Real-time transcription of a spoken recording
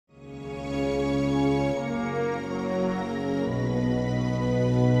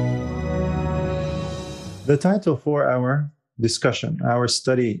The title for our discussion, our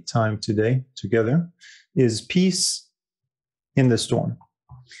study time today together, is Peace in the Storm.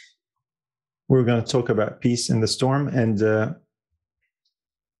 We're going to talk about peace in the storm, and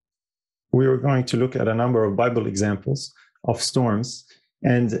we are going to look at a number of Bible examples of storms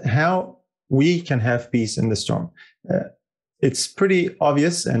and how we can have peace in the storm. It's pretty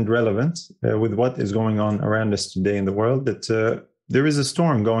obvious and relevant with what is going on around us today in the world that there is a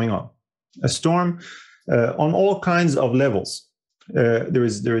storm going on, a storm on all kinds of levels. There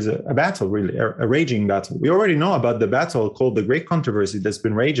is a battle, really, a raging battle. We already know about the battle called the Great Controversy that's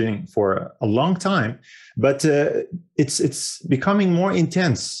been raging for a long time, but it's becoming more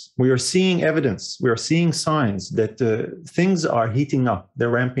intense. We are seeing evidence, we are seeing signs that things are heating up, they're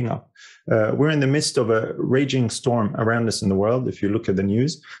ramping up. We're in the midst of a raging storm around us in the world. If you look at the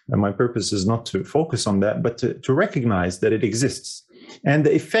news, and my purpose is not to focus on that, but to recognize that it exists and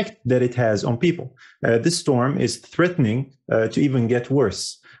the effect that it has on people. This storm is threatening to even get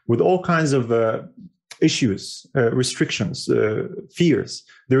worse with all kinds of issues, restrictions, fears.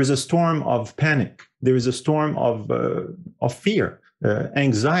 There is a storm of panic. There is a storm of fear,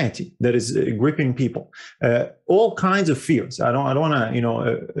 anxiety that is gripping people. All kinds of fears. I don't want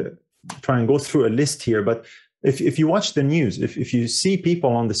to, try and go through a list here, but if you watch the news, if you see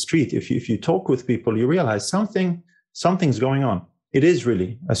people on the street, if you talk with people, you realize something's going on. It is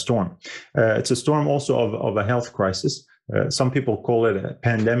really a storm. It's a storm also of a health crisis. Some people call it a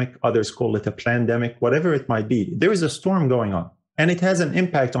pandemic, others call it a plandemic, whatever it might be. There is a storm going on, and it has an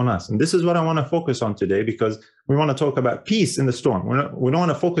impact on us. And this is what I want to focus on today, because we want to talk about peace in the storm. We don't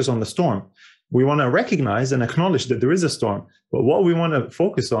want to focus on the storm. We want to recognize and acknowledge that there is a storm. But what we want to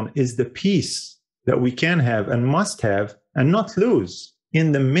focus on is the peace that we can have and must have and not lose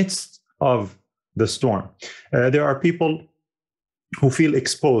in the midst of the storm. There are people who feel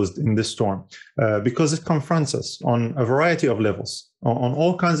exposed in this storm because it confronts us on a variety of levels, on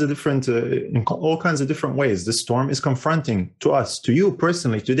all kinds of different, in all kinds of different ways. This storm is confronting to us, to you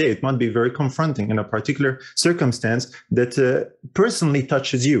personally today. It might be very confronting in a particular circumstance that personally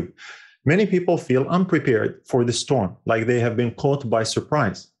touches you. Many people feel unprepared for the storm, like they have been caught by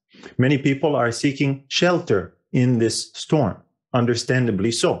surprise. Many people are seeking shelter in this storm,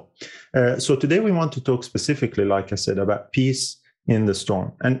 understandably so. So today we want to talk specifically, like I said, about peace in the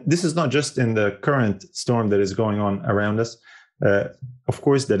storm. And this is not just in the current storm that is going on around us. Of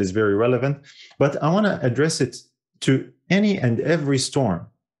course, that is very relevant, but I want to address it to any and every storm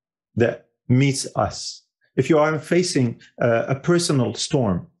that meets us. If you are facing a personal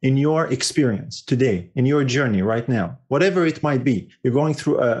storm in your experience today, in your journey right now, whatever it might be, you're going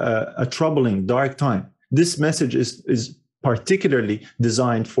through a troubling, dark time, this message is particularly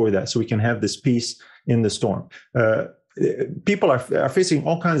designed for that, so we can have this peace in the storm. People are facing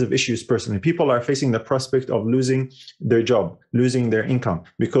all kinds of issues personally. People are facing the prospect of losing their job, losing their income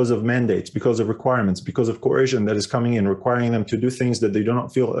because of mandates, because of requirements, because of coercion that is coming in, requiring them to do things that they do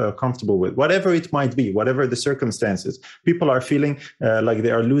not feel comfortable with. Whatever it might be, whatever the circumstances, people are feeling like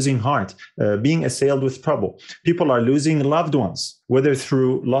they are losing heart, being assailed with trouble. People are losing loved ones, whether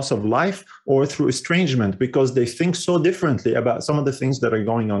through loss of life or through estrangement, because they think so differently about some of the things that are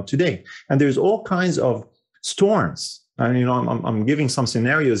going on today. And there's all kinds of storms. And I'm giving some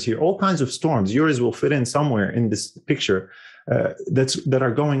scenarios here, all kinds of storms. Yours will fit in somewhere in this picture that are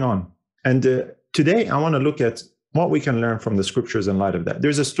going on. And today I want to look at what we can learn from the scriptures in light of that.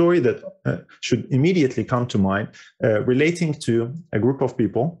 There's a story that should immediately come to mind relating to a group of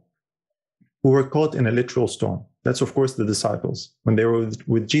people who were caught in a literal storm. That's, of course, the disciples. When they were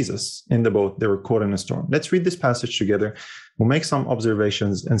with Jesus in the boat, they were caught in a storm. Let's read this passage together. We'll make some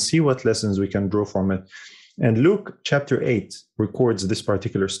observations and see what lessons we can draw from it. And Luke chapter 8 records this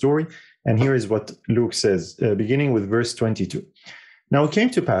particular story. And here is what Luke says, beginning with verse 22. Now it came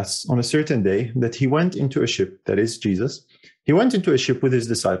to pass on a certain day that he went into a ship, that is Jesus. He went into a ship with his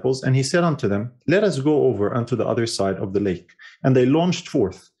disciples, and he said unto them, Let us go over unto the other side of the lake. And they launched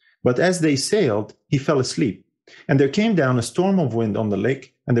forth. But as they sailed, he fell asleep. And there came down a storm of wind on the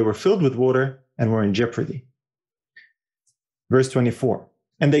lake, and they were filled with water and were in jeopardy. Verse 24.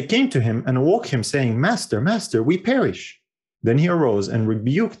 And they came to him and awoke him, saying, Master, Master, we perish. Then he arose and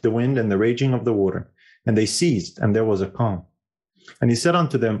rebuked the wind and the raging of the water. And they ceased, and there was a calm. And he said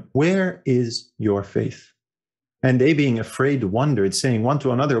unto them, Where is your faith? And they, being afraid, wondered, saying one to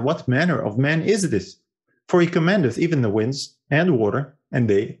another, What manner of man is this? For he commandeth even the winds and water, and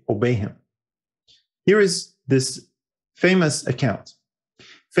they obey him. Here is this famous account.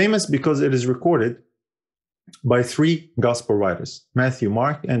 Famous because it is recorded by three gospel writers. Matthew,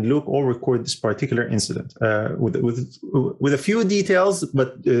 Mark, and Luke all record this particular incident with a few details,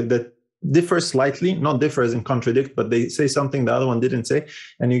 but that differ slightly, not differ as in contradict, but they say something the other one didn't say,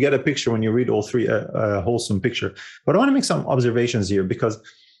 and you get a picture when you read all three, a wholesome picture. But I want to make some observations here, because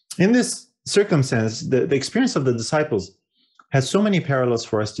in this circumstance, the experience of the disciples has so many parallels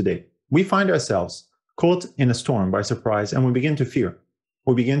for us today. We find ourselves caught in a storm by surprise, and we begin to fear.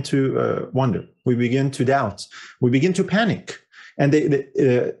 We begin to wonder. We begin to doubt. We begin to panic. And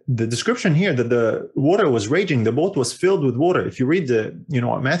the description here that the water was raging, the boat was filled with water. If you read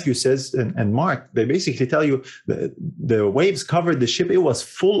what Matthew says and Mark, they basically tell you the waves covered the ship. It was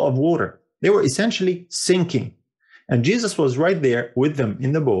full of water. They were essentially sinking. And Jesus was right there with them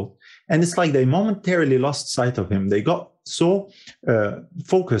in the boat. And it's like they momentarily lost sight of him. They got so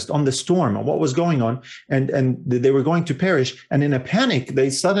focused on the storm, on what was going on, and they were going to perish. And in a panic, they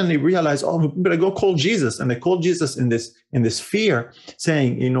suddenly realized, oh, we better go call Jesus. And they called Jesus in this fear,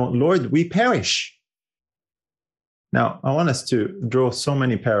 saying, Lord, we perish. Now, I want us to draw so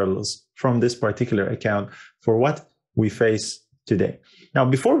many parallels from this particular account for what we face today. Now,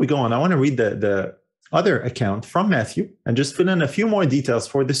 before we go on, I want to read the other account from Matthew and just fill in a few more details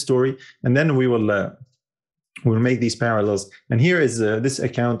for this story, and then we'll make these parallels. And here is this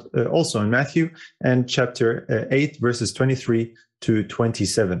account also in Matthew and chapter 8, verses 23 to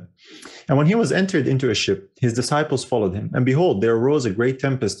 27. And when he was entered into a ship, his disciples followed him. And behold, there arose a great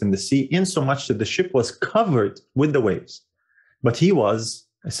tempest in the sea, insomuch that the ship was covered with the waves. But he was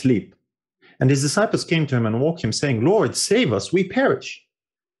asleep. And his disciples came to him and woke him, saying, Lord, save us, we perish.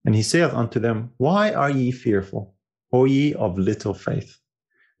 And he saith unto them, Why are ye fearful, O ye of little faith?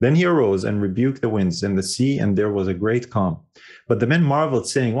 Then he arose and rebuked the winds and the sea, and there was a great calm. But the men marveled,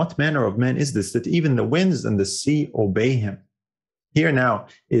 saying, What manner of man is this, that even the winds and the sea obey him? Here now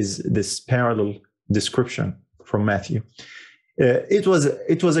is this parallel description from Matthew. It was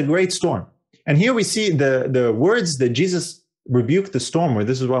a great storm. And here we see the words that Jesus rebuked the storm with.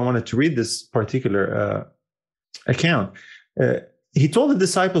 This is why I wanted to read this particular account. He told the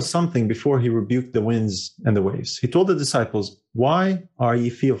disciples something before he rebuked the winds and the waves. He told the disciples, Why are ye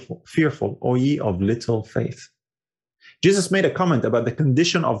fearful, O ye of little faith? Jesus made a comment about the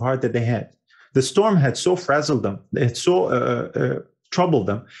condition of heart that they had. The storm had so frazzled them, it had so troubled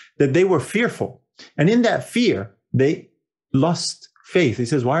them, that they were fearful. And in that fear, they lost faith. He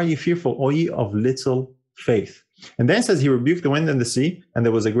says, Why are ye fearful, O ye of little faith? And then it says he rebuked the wind and the sea, and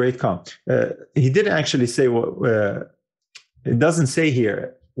there was a great calm. He didn't actually say it doesn't say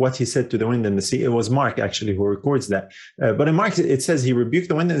here what he said to the wind and the sea. It was Mark actually who records that. But in Mark, it says he rebuked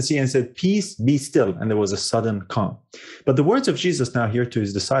the wind and the sea and said, Peace, be still. And there was a sudden calm. But the words of Jesus now here to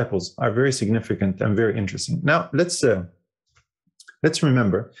his disciples are very significant and very interesting. Now, let's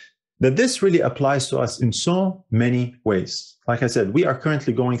remember that this really applies to us in so many ways. Like I said, we are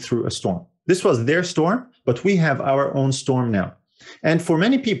currently going through a storm. This was their storm, but we have our own storm now. And for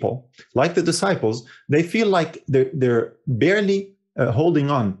many people, like the disciples, they feel like they're barely holding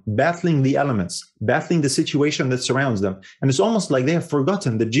on, battling the elements, battling the situation that surrounds them. And it's almost like they have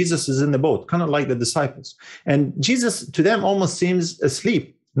forgotten that Jesus is in the boat, kind of like the disciples. And Jesus, to them, almost seems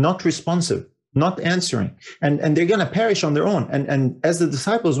asleep, not responsive, not answering. And they're going to perish on their own. And as the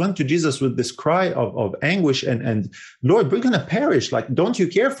disciples went to Jesus with this cry of anguish and Lord, we're going to perish. Like, don't you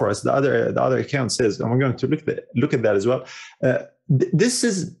care for us? The other account says, and we're going to look at that as well. This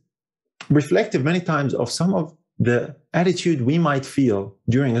is reflective many times of some of the attitude we might feel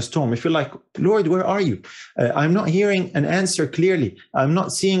during a storm. We feel like, Lord, where are you? I'm not hearing an answer clearly. I'm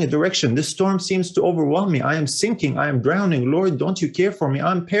not seeing a direction. This storm seems to overwhelm me. I am sinking. I am drowning. Lord, don't you care for me?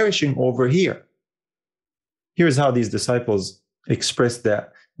 I'm perishing over here. Here's how these disciples expressed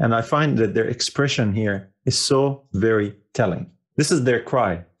that. And I find that their expression here is so very telling. This is their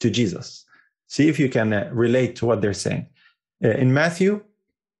cry to Jesus. See if you can relate to what they're saying. In Matthew,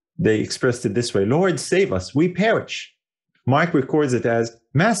 they expressed it this way, Lord, save us, we perish. Mark records it as,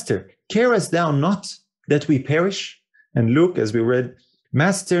 Master, carest thou not that we perish? And Luke, as we read,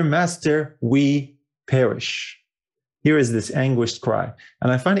 Master, Master, we perish. Here is this anguished cry.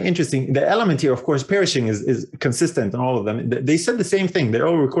 And I find it interesting. The element here, of course, perishing is consistent in all of them. They said the same thing. They're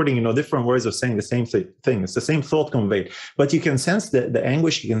all recording, different words of saying the same thing. It's the same thought conveyed. But you can sense the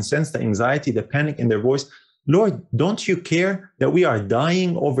anguish, you can sense the anxiety, the panic in their voice. Lord, don't you care that we are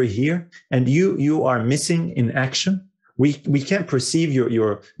dying over here and you are missing in action? We can't perceive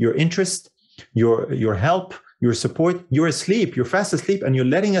your interest, your help, your support. You're asleep, you're fast asleep, and you're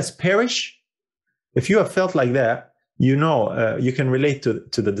letting us perish. If you have felt like that, you can relate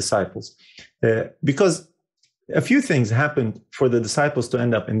to the disciples. Because a few things happened for the disciples to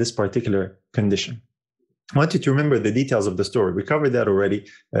end up in this particular condition. I want you to remember the details of the story. We covered that already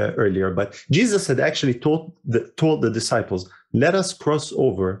earlier, but Jesus had actually told the disciples, let us cross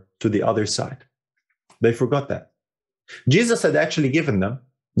over to the other side. They forgot that. Jesus had actually given them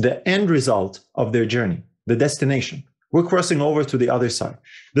the end result of their journey, the destination. We're crossing over to the other side.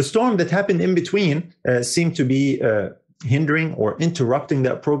 The storm that happened in between seemed to be hindering or interrupting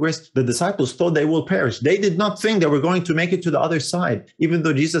that progress. The disciples thought they will perish. They did not think they were going to make it to the other side, even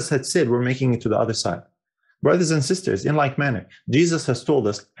though Jesus had said we're making it to the other side. Brothers and sisters, in like manner, Jesus has told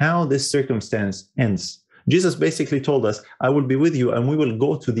us how this circumstance ends. Jesus basically told us, I will be with you and we will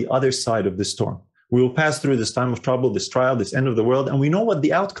go to the other side of the storm. We will pass through this time of trouble, this trial, this end of the world, and we know what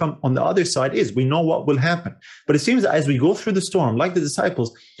the outcome on the other side is. We know what will happen. But it seems that as we go through the storm, like the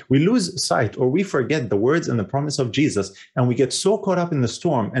disciples, we lose sight or we forget the words and the promise of Jesus, and we get so caught up in the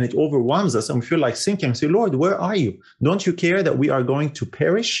storm and it overwhelms us and we feel like sinking and say, Lord, where are you? Don't you care that we are going to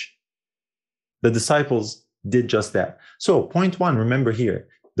perish? The disciples did just that. So point one, remember here,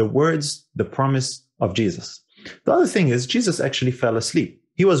 the words, the promise of Jesus. The other thing is Jesus actually fell asleep.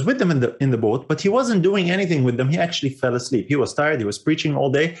 He was with them in the boat, but he wasn't doing anything with them. He actually fell asleep. He was tired. He was preaching all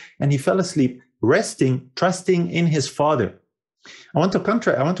day, and he fell asleep, resting, trusting in his Father. I want to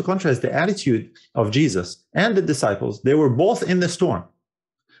contrast the attitude of Jesus and the disciples. They were both in the storm.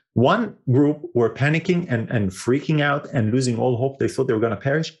 One group were panicking and freaking out and losing all hope. They thought they were going to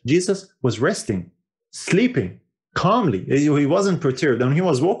perish. Jesus was resting, sleeping calmly. He wasn't perturbed. And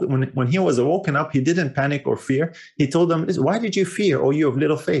when he was woken up, he didn't panic or fear. He told them, why did you fear, O you of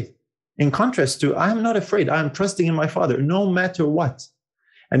little faith? In contrast to, I am not afraid. I am trusting in my Father, no matter what.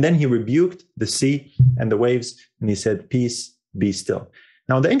 And then he rebuked the sea and the waves, and he said, peace, be still.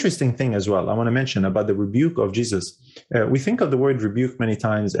 Now, the interesting thing as well, I want to mention about the rebuke of Jesus. We think of the word rebuke many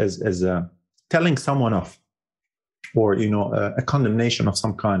times as telling someone off, or, a condemnation of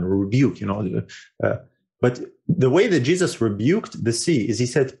some kind, or rebuke, but the way that Jesus rebuked the sea is he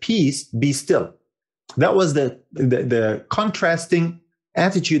said, peace, be still. That was the contrasting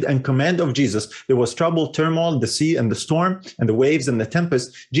attitude and command of Jesus. There was trouble, turmoil, the sea and the storm and the waves and the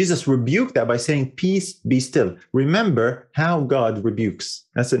tempest. Jesus rebuked that by saying, peace, be still. Remember how God rebukes.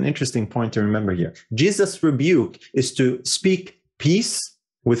 That's an interesting point to remember here. Jesus' rebuke is to speak peace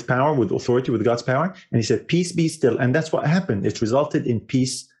with power, with authority, with God's power. And he said, peace, be still. And that's what happened. It resulted in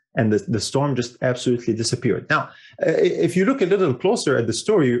peace, and the storm just absolutely disappeared. Now, if you look a little closer at the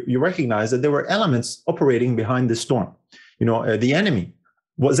story, you recognize that there were elements operating behind the storm. The enemy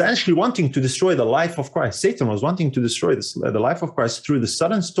was actually wanting to destroy the life of Christ. Satan was wanting to destroy the life of Christ through the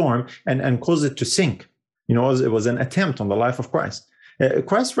sudden storm and cause it to sink. It was an attempt on the life of Christ.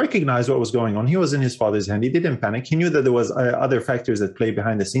 Christ recognized what was going on. He was in his Father's hand. He didn't panic. He knew that there was other factors at play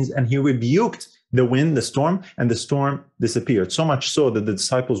behind the scenes, and he rebuked the wind, the storm, and the storm disappeared. So much so that the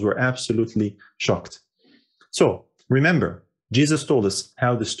disciples were absolutely shocked. So remember, Jesus told us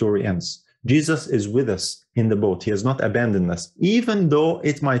how the story ends. Jesus is with us in the boat. He has not abandoned us, even though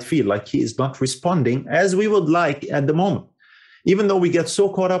it might feel like he is not responding as we would like at the moment. Even though we get so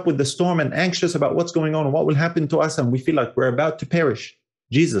caught up with the storm and anxious about what's going on and what will happen to us, and we feel like we're about to perish,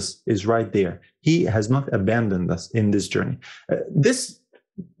 Jesus is right there. He has not abandoned us in this journey. This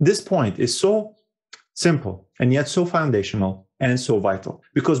point is so simple and yet so foundational and so vital,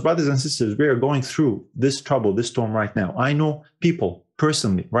 because brothers and sisters, we are going through this trouble, this storm right now. I know people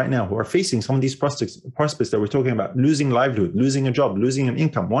personally right now who are facing some of these prospects that we're talking about, losing livelihood, losing a job, losing an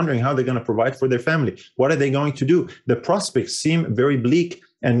income, wondering how they're going to provide for their family. What are they going to do? The prospects seem very bleak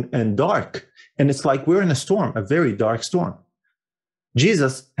and dark. And it's like we're in a storm, a very dark storm.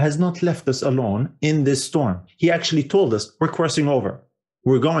 Jesus has not left us alone in this storm. He actually told us we're crossing over.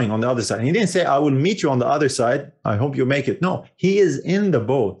 We're going on the other side. He didn't say, I will meet you on the other side. I hope you make it. No, he is in the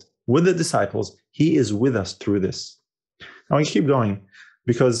boat with the disciples. He is with us through this. Now we keep going,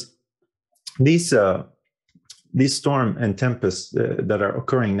 because these storm and tempests that are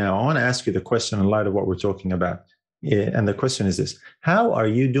occurring now, I want to ask you the question in light of what we're talking about. And the question is this: how are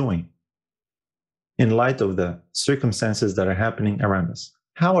you doing in light of the circumstances that are happening around us?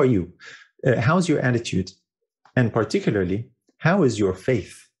 How are you? How's your attitude? And particularly, how is your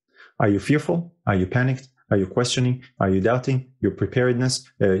faith? Are you fearful? Are you panicked? Are you questioning? Are you doubting your preparedness?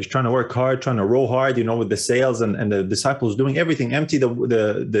 You're trying to work hard, trying to row hard, with the sails, and the disciples doing everything, empty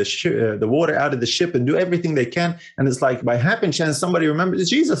the water out of the ship and do everything they can. And it's like by happen chance, somebody remembers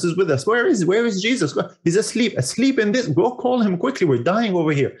Jesus is with us. Where is Jesus? He's asleep in this. Go call him quickly. We're dying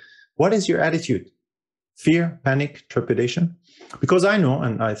over here. What is your attitude? Fear, panic, trepidation? Because I know,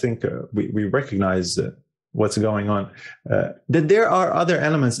 and I think we recognize what's going on, that there are other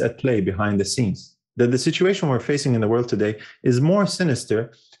elements at play behind the scenes. That the situation we're facing in the world today is more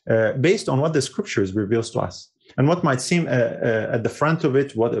sinister based on what the scriptures reveals to us. And what might seem at the front of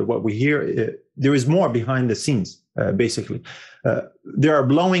it, what we hear, there is more behind the scenes, basically. There are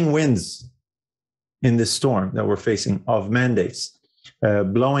blowing winds in this storm that we're facing of mandates,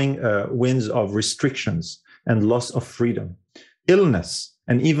 blowing winds of restrictions and loss of freedom, illness,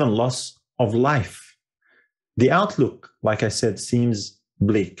 and even loss of life. The outlook, like I said, seems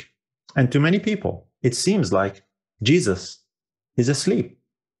bleak. And to many people, it seems like Jesus is asleep.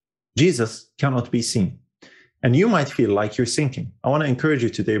 Jesus cannot be seen. And you might feel like you're sinking. I want to encourage you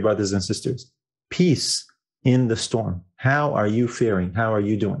today, brothers and sisters, peace in the storm. How are you faring? How are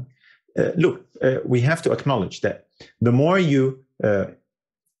you doing? Look, we have to acknowledge that the more you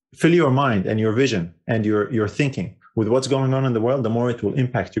fill your mind and your vision and your thinking with what's going on in the world, the more it will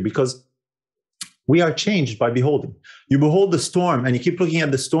impact you, because we are changed by beholding. You behold the storm and you keep looking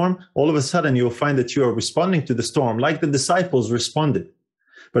at the storm, all of a sudden you'll find that you are responding to the storm like the disciples responded.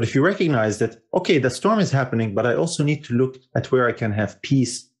 But if you recognize that, okay, the storm is happening, but I also need to look at where I can have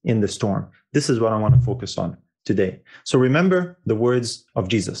peace in the storm. This is what I want to focus on today. So remember the words of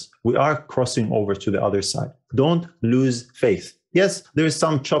Jesus. We are crossing over to the other side. Don't lose faith. Yes, there's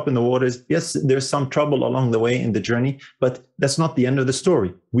some chop in the waters. Yes, there's some trouble along the way in the journey, but that's not the end of the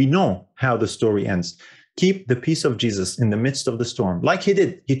story. We know how the story ends. Keep the peace of Jesus in the midst of the storm. Like he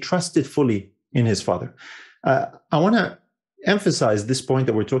did, he trusted fully in his Father. I want to emphasize this point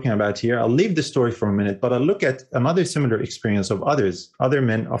that we're talking about here. I'll leave the story for a minute, but I'll look at another similar experience of other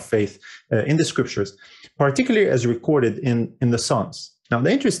men of faith in the scriptures, particularly as recorded in the Psalms. Now,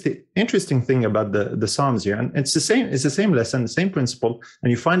 the interesting thing about the Psalms here, and it's the same lesson, the same principle,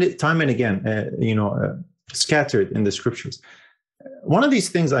 and you find it time and again, scattered in the scriptures. One of these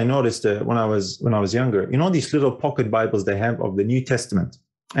things I noticed when I was younger, these little pocket Bibles they have of the New Testament,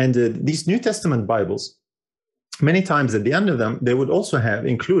 and these New Testament Bibles, many times at the end of them, they would also have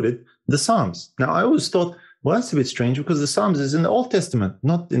included the Psalms. Now, I always thought, well, that's a bit strange because the Psalms is in the Old Testament,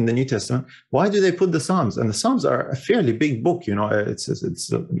 not in the New Testament. Why do they put the Psalms? And the Psalms are a fairly big book. It's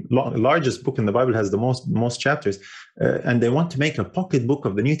the largest book in the Bible, has the most chapters. And they want to make a pocket book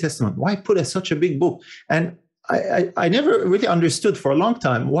of the New Testament. Why put such a big book? And I never really understood for a long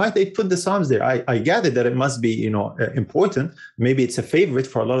time why they put the Psalms there. I gathered that it must be, important. Maybe it's a favorite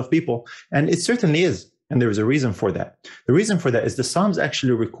for a lot of people. And it certainly is. And there is a reason for that. The reason for that is the Psalms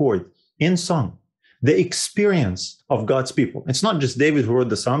actually record in song the experience of God's people. It's not just David who wrote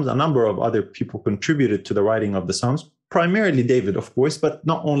the Psalms. A number of other people contributed to the writing of the Psalms, primarily David, of course, but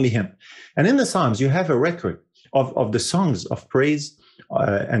not only him. And in the Psalms, you have a record of the songs of praise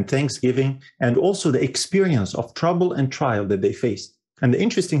and thanksgiving, and also the experience of trouble and trial that they faced. And the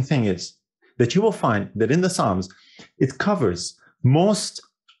interesting thing is that you will find that in the Psalms, it covers most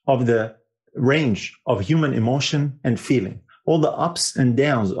of the range of human emotion and feeling. All the ups and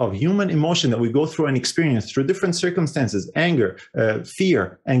downs of human emotion that we go through and experience through different circumstances, anger,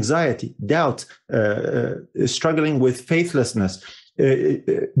 fear, anxiety, doubt, struggling with faithlessness,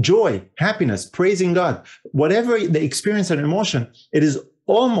 joy, happiness, praising God, whatever the experience and emotion, it is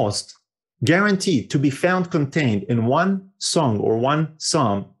almost guaranteed to be found contained in one song or one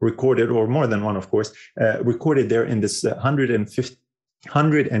psalm recorded, or more than one, of course, recorded there in this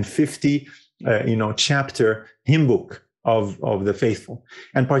 150 chapter hymn book of the faithful,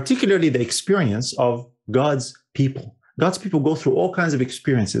 and particularly the experience of God's people. God's people go through all kinds of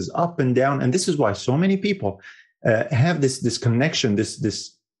experiences, up and down, and this is why so many people have this connection,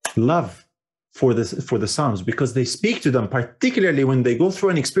 this love for the Psalms, because they speak to them, particularly when they go through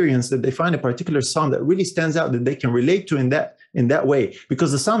an experience that they find a particular psalm that really stands out, that they can relate to in that way.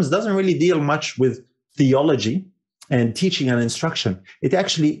 Because the Psalms doesn't really deal much with theology and teaching and instruction. It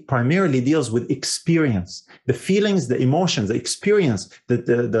actually primarily deals with experience, the feelings, the emotions, the experience that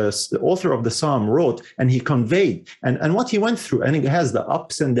the author of the psalm wrote and he conveyed, and what he went through. And it has the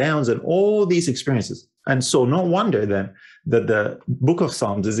ups and downs and all these experiences. And so no wonder then that the book of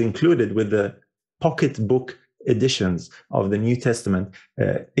Psalms is included with the pocket book editions of the New Testament.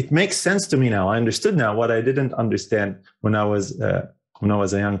 It makes sense to me now. I understood now what I didn't understand when I was a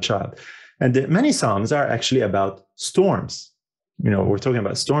young child. And many Psalms are actually about storms. We're talking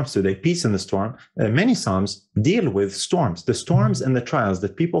about storms today, peace in the storm. Many Psalms deal with storms, the storms and the trials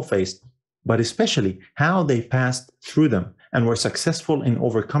that people faced, but especially how they passed through them and were successful in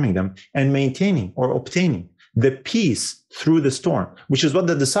overcoming them and maintaining or obtaining the peace through the storm, which is what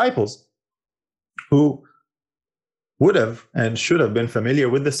the disciples, who would have and should have been familiar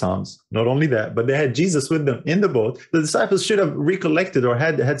with the Psalms, not only that, but they had Jesus with them in the boat. The disciples should have recollected or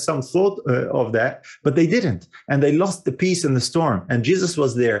had some thought of that, but they didn't. And they lost the peace in the storm. And Jesus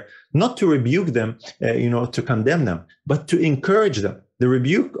was there not to rebuke them, to condemn them, but to encourage them. The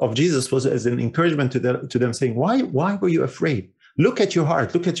rebuke of Jesus was as an encouragement to them saying, why were you afraid? Look at your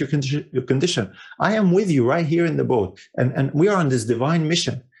heart, look at your condition. I am with you right here in the boat, and we are on this divine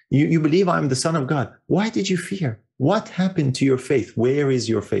mission. You believe I'm the Son of God. Why did you fear? What happened to your faith? Where is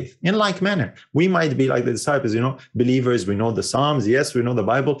your faith? In like manner, we might be like the disciples, believers, we know the Psalms, yes, we know the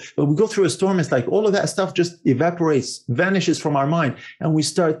Bible, but we go through a storm, it's like all of that stuff just evaporates, vanishes from our mind, and we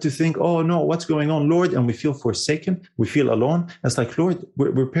start to think, oh no, what's going on, Lord? And we feel forsaken, we feel alone. It's like, Lord,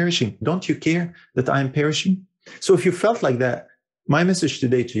 we're perishing. Don't you care that I'm perishing? So if you felt like that, my message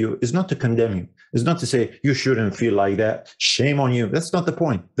today to you is not to condemn you. It's not to say you shouldn't feel like that. Shame on you. That's not the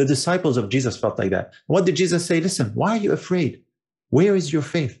point. The disciples of Jesus felt like that. What did Jesus say? Listen, why are you afraid? Where is your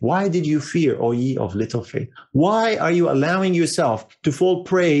faith? Why did you fear, O ye of little faith? Why are you allowing yourself to fall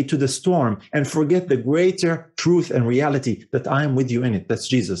prey to the storm and forget the greater truth and reality that I am with you in it? That's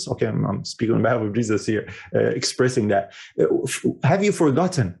Jesus. Okay, I'm speaking on behalf of Jesus here, expressing that. Have you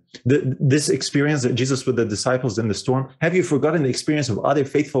forgotten this experience that Jesus with the disciples in the storm? Have you forgotten the experience of other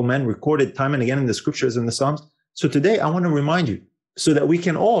faithful men recorded time and again in the scriptures and the Psalms? So today I want to remind you so that we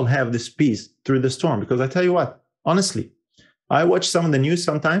can all have this peace through the storm. Because I tell you what, honestly, I watch some of the news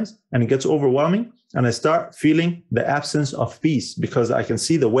sometimes and it gets overwhelming and I start feeling the absence of peace because I can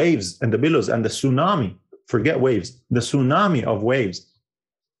see the waves and the billows and the tsunami, forget waves, the tsunami of waves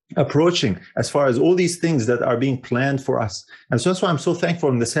approaching as far as all these things that are being planned for us. And so that's why I'm so thankful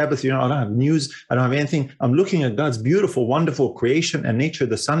in the Sabbath, I don't have news, I don't have anything. I'm looking at God's beautiful, wonderful creation and nature.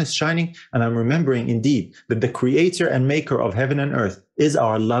 The sun is shining and I'm remembering indeed that the creator and maker of heaven and earth is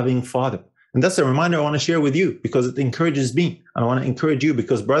our loving Father. And that's a reminder I want to share with you because it encourages me. And I want to encourage you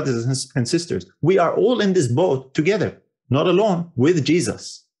because brothers and sisters, we are all in this boat together, not alone, with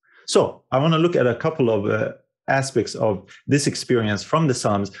Jesus. So I want to look at a couple of aspects of this experience from the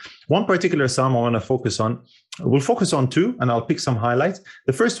Psalms. One particular Psalm I want to focus on. We'll focus on two and I'll pick some highlights.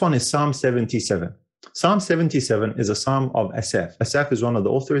 The first one is Psalm 77. Psalm 77 is a psalm of Asaph. Asaph is one of the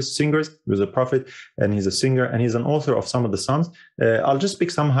authors, singers. He was a prophet and he's a singer and he's an author of some of the psalms. I'll just pick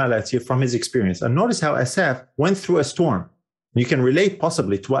some highlights here from his experience. And notice how Asaph went through a storm. You can relate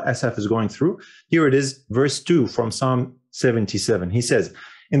possibly to what Asaph is going through. Here it is, verse 2 from Psalm 77. He says,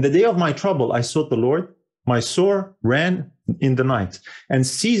 "In the day of my trouble, I sought the Lord. My soul ran in the night and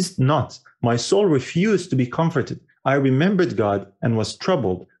ceased not. My soul refused to be comforted. I remembered God and was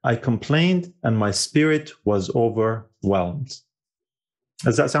troubled. I complained and my spirit was overwhelmed."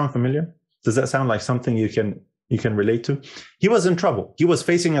 Does that sound familiar? Does that sound like something you can relate to? He was in trouble. He was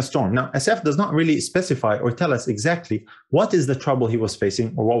facing a storm. Now, Asaph does not really specify or tell us exactly what is the trouble he was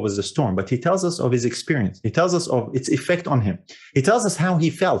facing or what was the storm, but he tells us of his experience. He tells us of its effect on him. He tells us how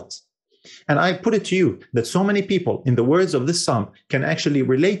he felt. And I put it to you that so many people in the words of this psalm can actually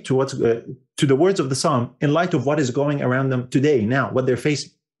relate to to the words of the psalm in light of what is going around them today, now, what they're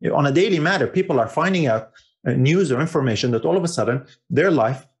facing. On a daily matter, people are finding out news or information that all of a sudden their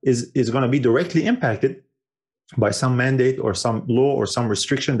life is going to be directly impacted by some mandate or some law or some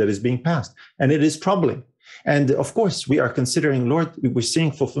restriction that is being passed. And it is troubling. And of course, we are considering, Lord, we're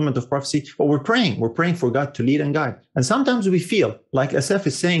seeing fulfillment of prophecy, but we're praying for God to lead and guide. And sometimes we feel, like Asaph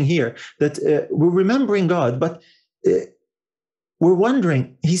is saying here, that we're remembering God, but we're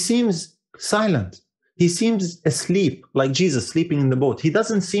wondering, he seems silent. He seems asleep, like Jesus sleeping in the boat. He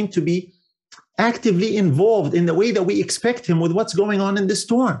doesn't seem to be actively involved in the way that we expect him with what's going on in this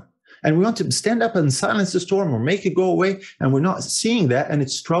storm. And we want to stand up and silence the storm or make it go away, and we're not seeing that, and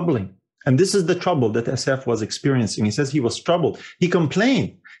it's troubling. And this is the trouble that Asaph was experiencing. He says he was troubled. He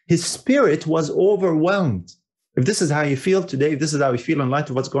complained. His spirit was overwhelmed. If this is how you feel today, if this is how you feel in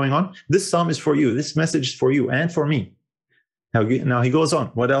light of what's going on, this psalm is for you. This message is for you and for me. Now he goes on.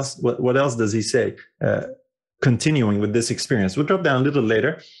 What else does he say? Continuing with this experience. We'll drop down a little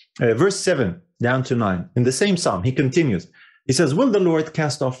later. Verse 7 down to 9. In the same psalm, he continues. He says, "Will the Lord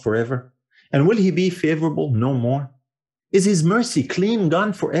cast off forever? And will he be favorable no more? Is his mercy clean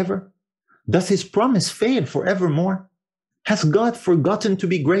gone forever? Does his promise fail forevermore? Has God forgotten to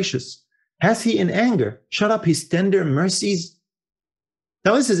be gracious? Has he in anger shut up his tender mercies?"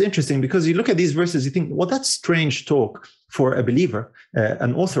 Now, this is interesting because you look at these verses, you think, well, that's strange talk for a believer,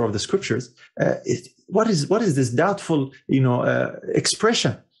 an author of the scriptures. What is this doubtful,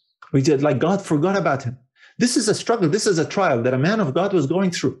 expression? We did like God forgot about him. This is a struggle. This is a trial that a man of God was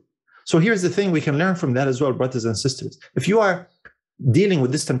going through. So here's the thing we can learn from that as well, brothers and sisters. If you are dealing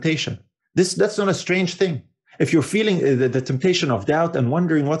with this temptation, that's not a strange thing. If you're feeling the temptation of doubt and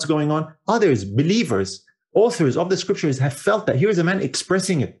wondering what's going on, others, believers, authors of the scriptures have felt that. Here's a man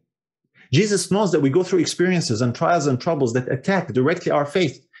expressing it. Jesus knows that we go through experiences and trials and troubles that attack directly our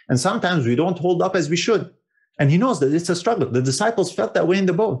faith. And sometimes we don't hold up as we should. And he knows that it's a struggle. The disciples felt that way in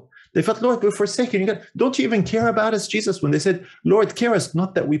the boat. They felt, Lord, we're forsaken. Don't you even care about us, Jesus? When they said, Lord, care us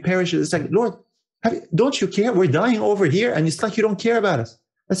not that we perish. It's like, Lord, don't you care? We're dying over here. And it's like you don't care about us.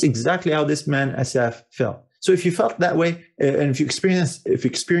 That's exactly how this man Asaph felt. So if you felt that way, and if you experienced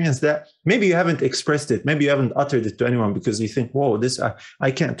that, maybe you haven't expressed it. Maybe you haven't uttered it to anyone because you think, whoa,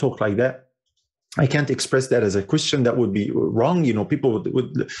 I can't talk like that. I can't express that as a Christian. That would be wrong. People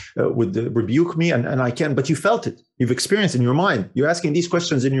would rebuke me, and I can't. But you felt it. You've experienced it in your mind. You're asking these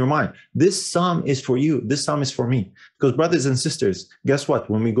questions in your mind. This psalm is for you. This psalm is for me. Because brothers and sisters, guess what?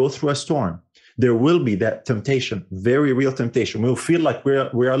 When we go through a storm, there will be that temptation, very real temptation. We'll feel like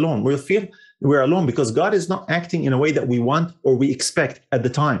we're alone. We'll feel we're alone because God is not acting in a way that we want or we expect at the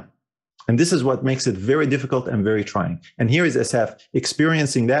time. And this is what makes it very difficult and very trying. And here is Asaph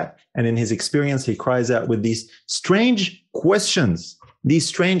experiencing that. And in his experience, he cries out with these strange questions, these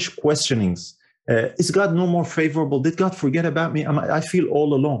strange questionings. Is God no more favorable? Did God forget about me? I feel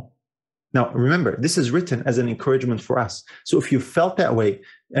all alone. Now, remember, this is written as an encouragement for us. So if you felt that way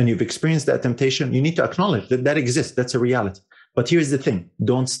and you've experienced that temptation, you need to acknowledge that that exists. That's a reality. But here's the thing.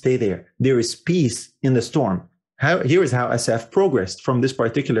 Don't stay there. There is peace in the storm. Here is how Asaph progressed from this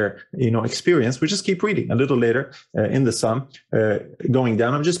particular, experience. We just keep reading a little later in the psalm, going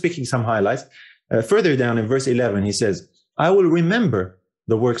down. I'm just picking some highlights. Further down in verse 11, he says, I will remember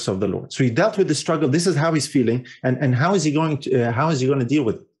the works of the Lord. So he dealt with the struggle. This is how he's feeling. And how is he going to deal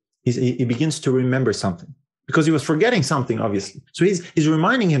with it? He begins to remember something because he was forgetting something, obviously. So he's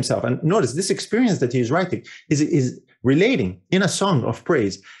reminding himself. And notice this experience that he's writing is relating in a song of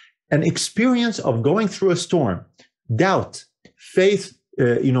praise, an experience of going through a storm, doubt, faith,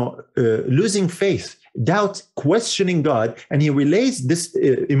 losing faith, doubt, questioning God. And he relays this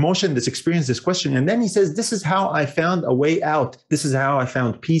emotion, this experience, this question. And then he says, this is how I found a way out. This is how I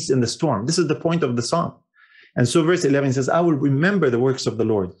found peace in the storm. This is the point of the song. And so verse 11 says, I will remember the works of the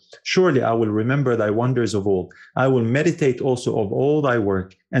Lord. Surely I will remember thy wonders of old. I will meditate also of all thy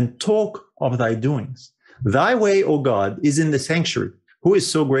work and talk of thy doings. Thy way, O God, is in the sanctuary. Who is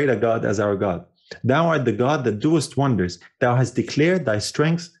so great a God as our God? Thou art the God that doest wonders. Thou hast declared thy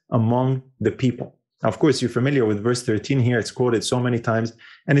strength among the people. Now, of course, you're familiar with verse 13 here. It's quoted so many times,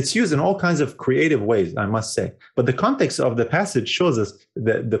 and it's used in all kinds of creative ways, I must say. But the context of the passage shows us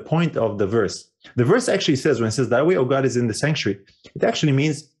the point of the verse. The verse actually says, when it says, thy way, O God, is in the sanctuary, it actually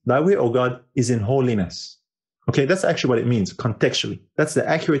means, thy way, O God, is in holiness. Okay, that's actually what it means contextually. That's the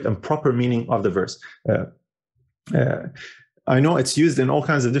accurate and proper meaning of the verse. I know it's used in all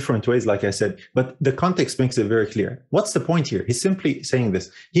kinds of different ways, like I said, but the context makes it very clear. What's the point here? He's simply saying this.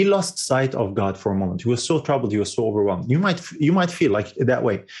 He lost sight of God for a moment. He was so troubled. He was so overwhelmed. You might feel like that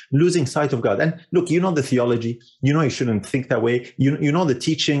way, losing sight of God. And look, the theology. You shouldn't think that way. You know the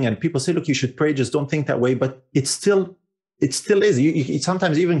teaching, and people say, look, you should pray. Just don't think that way. But it still is. You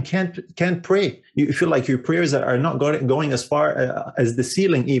sometimes even can't pray. You feel like your prayers are not going as far as the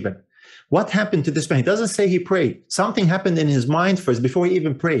ceiling even. What happened to this man? He doesn't say he prayed. Something happened in his mind first before he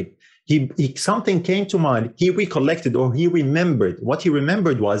even prayed. Something came to mind. He recollected or he remembered. What he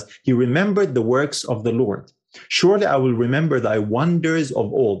remembered was he remembered the works of the Lord. Surely I will remember thy wonders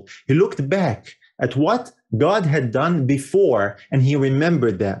of old. He looked back at what God had done before, and he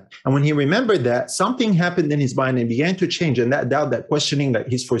remembered that. And when he remembered that, something happened in his mind and began to change. And that doubt, that questioning that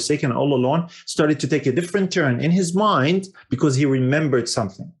he's forsaken all alone, started to take a different turn in his mind because he remembered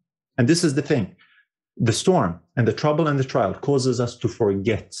something. And this is the thing. The storm and the trouble and the trial causes us to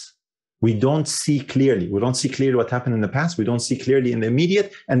forget. We don't see clearly. We don't see clearly what happened in the past. We don't see clearly in the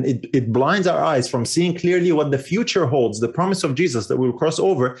immediate. And it blinds our eyes from seeing clearly what the future holds, the promise of Jesus that we will cross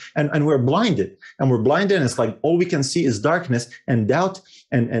over. And we're blinded. And we're blinded. And it's like all we can see is darkness and doubt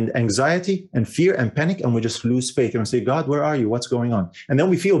and anxiety and fear and panic. And we just lose faith and we say, God, where are you? What's going on? And then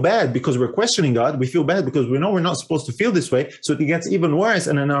we feel bad because we're questioning God. We feel bad because we know we're not supposed to feel this way. So it gets even worse.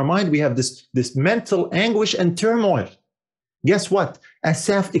 And in our mind, we have this mental anguish and turmoil. Guess what?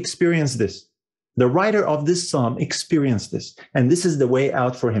 Asaph experienced this. The writer of this psalm experienced this. And this is the way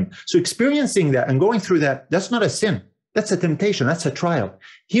out for him. So experiencing that and going through that, that's not a sin. That's a temptation. That's a trial.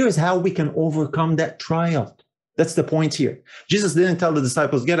 Here is how we can overcome that trial. That's the point here. Jesus didn't tell the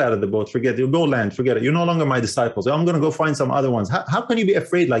disciples, get out of the boat, forget it, go land, forget it. You're no longer my disciples. I'm going to go find some other ones. How can you be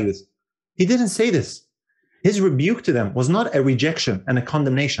afraid like this? He didn't say this. His rebuke to them was not a rejection and a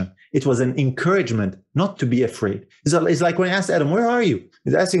condemnation. It was an encouragement not to be afraid. It's like when he asked Adam, where are you?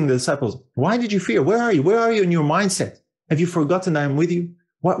 He's asking the disciples, why did you fear? Where are you? Where are you in your mindset? Have you forgotten that I'm with you?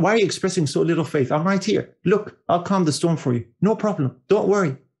 Why are you expressing so little faith? I'm right here. Look, I'll calm the storm for you. No problem. Don't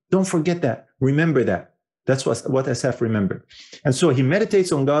worry. Don't forget that. Remember that. That's what Asaph remembered. And so he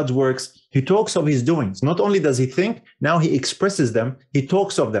meditates on God's works. He talks of his doings. Not only does he think, now he expresses them. He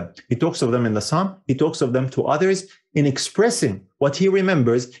talks of them. He talks of them in the psalm. He talks of them to others. In expressing what he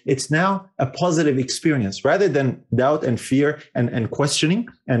remembers, it's now a positive experience. Rather than doubt and fear and questioning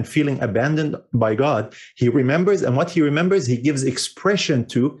and feeling abandoned by God, he remembers, and what he remembers, he gives expression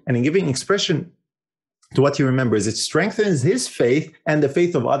to, and in giving expression to what he remembers, it strengthens his faith and the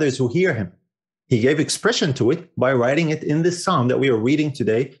faith of others who hear him. He gave expression to it by writing it in this psalm that we are reading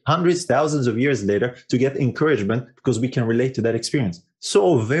today, hundreds, thousands of years later, to get encouragement because we can relate to that experience.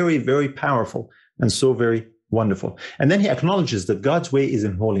 So very, very powerful and so very wonderful. And then he acknowledges that God's way is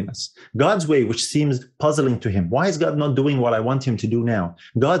in holiness. God's way, which seems puzzling to him. Why is God not doing what I want him to do now?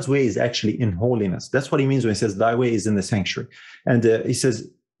 God's way is actually in holiness. That's what he means when he says, thy way is in the sanctuary. And he says,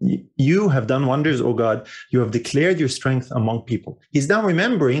 you have done wonders, O God. You have declared your strength among people. He's now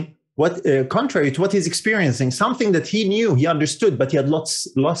remembering what, contrary to what he's experiencing, something that he knew, he understood, but he had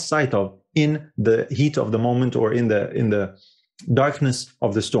lost sight of in the heat of the moment or in the darkness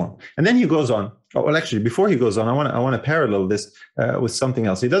of the storm. And then he goes on. Oh, well, actually, before he goes on, I want to parallel this with something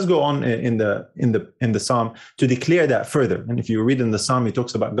else. He does go on in the psalm to declare that further. And if you read in the psalm, he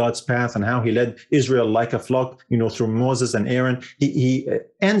talks about God's path and how he led Israel like a flock, through Moses and Aaron. He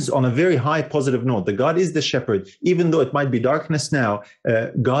ends on a very high positive note. That God is the shepherd, even though it might be darkness now.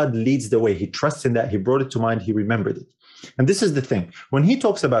 God leads the way. He trusts in that. He brought it to mind. He remembered it. And this is the thing. When he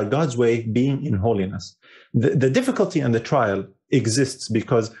talks about God's way being in holiness, the difficulty and the trial exists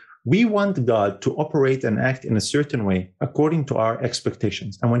because we want God to operate and act in a certain way according to our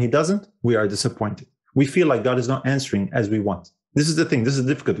expectations. And when he doesn't, we are disappointed. We feel like God is not answering as we want. This is the thing. This is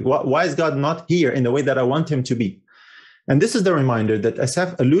the difficulty. Why is God not here in the way that I want him to be? And this is the reminder that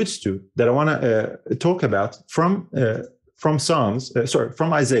Asaph alludes to that I want to talk about from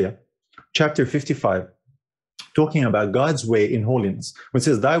Isaiah chapter 55. Talking about God's way in holiness. When it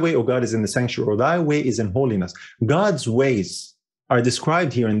says, thy way, O God, is in the sanctuary, or thy way is in holiness. God's ways are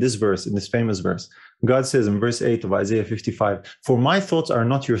described here in this verse, in this famous verse. God says in verse 8 of Isaiah 55, for my thoughts are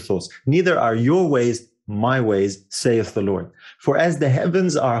not your thoughts, neither are your ways my ways, saith the Lord. For as the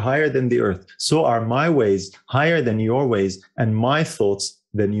heavens are higher than the earth, so are my ways higher than your ways, and my thoughts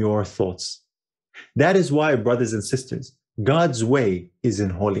than your thoughts. That is why, brothers and sisters, God's way is in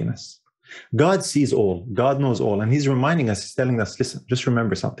holiness. God sees all, God knows all, and he's reminding us, he's telling us, listen, just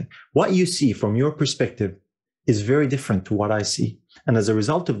remember something. What you see from your perspective is very different to what I see. And as a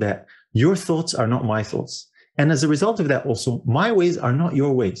result of that, your thoughts are not my thoughts. And as a result of that also, my ways are not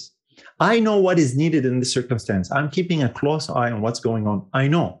your ways. I know what is needed in this circumstance. I'm keeping a close eye on what's going on. I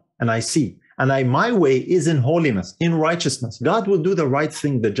know, and I see. And my way is in holiness, in righteousness. God will do the right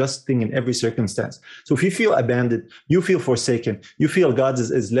thing, the just thing in every circumstance. So if you feel abandoned, you feel forsaken, you feel God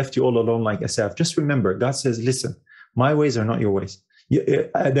has left you all alone like Asaph, just remember, God says, listen, my ways are not your ways.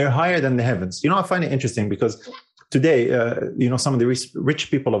 They're higher than the heavens. I find it interesting because today, some of the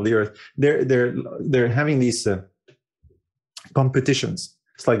rich people of the earth, they're having these competitions.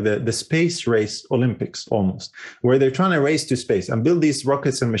 It's like the space race Olympics almost, where they're trying to race to space and build these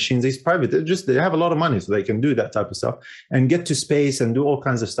rockets and machines. These private, they have a lot of money, so they can do that type of stuff and get to space and do all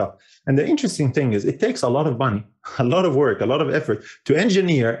kinds of stuff. And the interesting thing is it takes a lot of money, a lot of work, a lot of effort to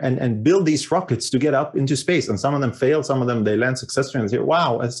engineer and build these rockets to get up into space. And some of them fail, some of them they land successfully and say,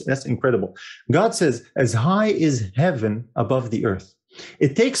 wow, that's incredible. God says, as high is heaven above the earth.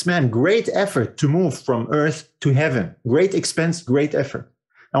 It takes, man, great effort to move from earth to heaven. Great expense, great effort.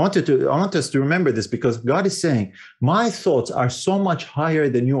 I want us to remember this because God is saying, my thoughts are so much higher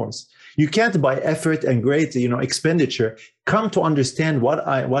than yours. You can't, by effort and great, expenditure, come to understand what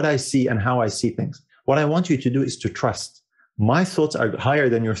I see and how I see things. What I want you to do is to trust. My thoughts are higher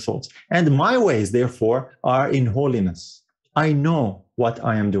than your thoughts, and my ways, therefore, are in holiness. I know what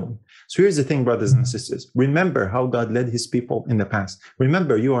I am doing. So here's the thing, brothers and sisters. Remember how God led his people in the past.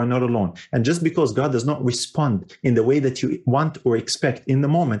 Remember, you are not alone. And just because God does not respond in the way that you want or expect in the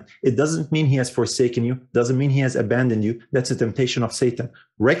moment, it doesn't mean he has forsaken you, doesn't mean he has abandoned you. That's a temptation of Satan.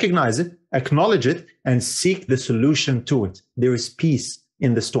 Recognize it, acknowledge it, and seek the solution to it. There is peace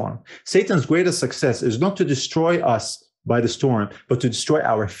in the storm. Satan's greatest success is not to destroy us by the storm, but to destroy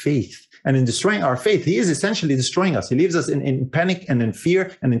our faith. And in destroying our faith, he is essentially destroying us. He leaves us in panic and in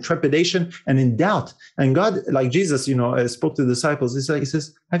fear and in trepidation and in doubt. And God, like Jesus, spoke to the disciples. He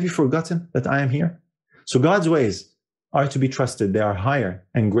says, have you forgotten that I am here? So God's ways are to be trusted. They are higher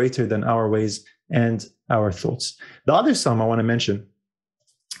and greater than our ways and our thoughts. The other psalm I want to mention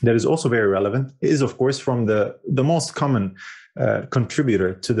that is also very relevant is, of course, from the most common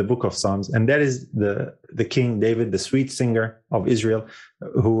contributor to the book of Psalms. And that is the King David, the sweet singer of Israel,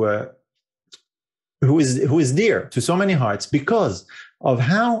 who who is dear to so many hearts because of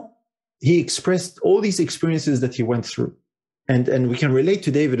how he expressed all these experiences that he went through. And we can relate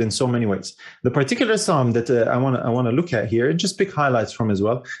to David in so many ways. The particular psalm that I want to look at here, and just pick highlights from as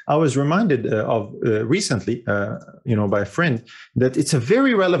well. I was reminded of recently, by a friend, that it's a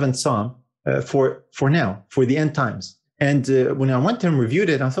very relevant psalm for now, for the end times. And when I went and reviewed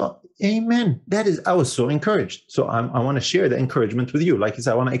it, I thought, amen. I was so encouraged. So I want to share the encouragement with you. Like I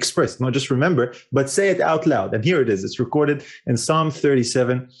said, I want to express, not just remember, but say it out loud. And here it is. It's recorded in Psalm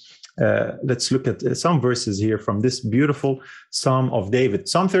 37. Let's look at some verses here from this beautiful Psalm of David.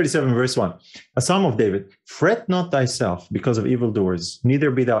 Psalm 37, verse 1. A Psalm of David. Fret not thyself because of evildoers, neither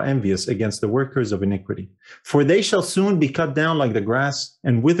be thou envious against the workers of iniquity. For they shall soon be cut down like the grass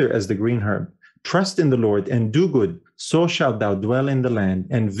and wither as the green herb. Trust in the Lord and do good, so shalt thou dwell in the land,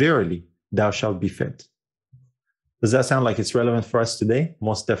 and verily thou shalt be fed. Does that sound like it's relevant for us today?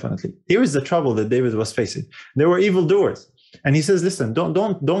 Most definitely. Here is the trouble that David was facing. There were evildoers. And he says, listen,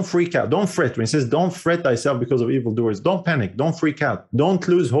 don't freak out. Don't fret. When he says, don't fret thyself because of evildoers, don't panic. Don't freak out. Don't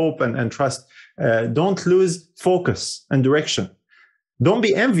lose hope and trust. Don't lose focus and direction. Don't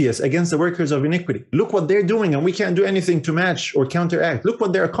be envious against the workers of iniquity. Look what they're doing, and we can't do anything to match or counteract. Look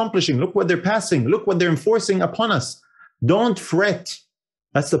what they're accomplishing. Look what they're passing. Look what they're enforcing upon us. Don't fret.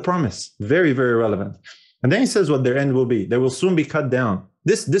 That's the promise. Very, very relevant. And then he says what their end will be. They will soon be cut down.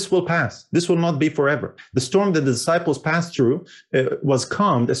 This will pass. This will not be forever. The storm that the disciples passed through was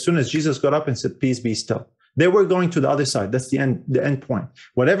calmed as soon as Jesus got up and said, peace be still. They were going to the other side. That's the end point.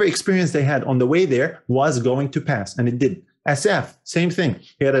 Whatever experience they had on the way there was going to pass, and it did. Asaph, same thing.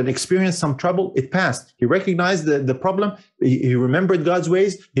 He had an experience, some trouble, it passed. He recognized the problem. He remembered God's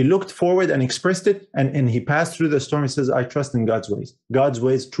ways. He looked forward and expressed it, and he passed through the storm. He says, I trust in God's ways. God's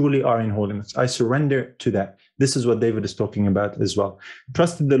ways truly are in holiness. I surrender to that. This is what David is talking about as well.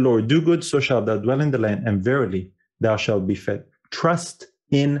 Trust in the Lord, do good, so shalt thou dwell in the land, and verily thou shalt be fed. Trust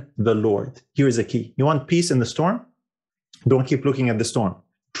in the Lord. Here is a key. You want peace in the storm? Don't keep looking at the storm.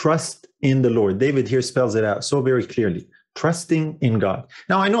 Trust in the Lord. David here spells it out so very clearly. Trusting in God.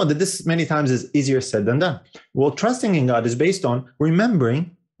 Now, I know that this many times is easier said than done. Well, trusting in God is based on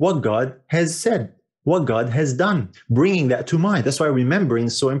remembering what God has said, what God has done, bringing that to mind. That's why remembering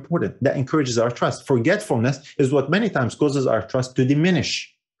is so important. That encourages our trust. Forgetfulness is what many times causes our trust to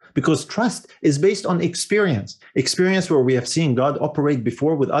diminish, because trust is based on experience where we have seen God operate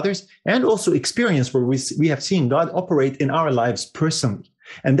before with others, and also experience where we have seen God operate in our lives personally.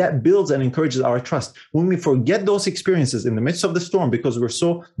 And that builds and encourages our trust. When we forget those experiences in the midst of the storm because we're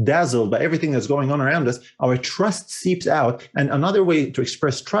so dazzled by everything that's going on around us, our trust seeps out. And another way to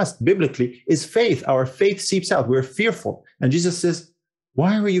express trust biblically is faith. Our faith seeps out. We're fearful. And Jesus says,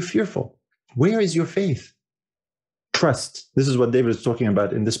 why are you fearful? Where is your faith? Trust. This is what David is talking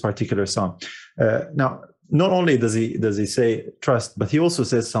about in this particular psalm. Now, not only does he say trust, but he also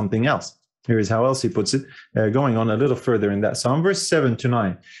says something else. Here is how else he puts it, going on a little further in that psalm, verse 7 to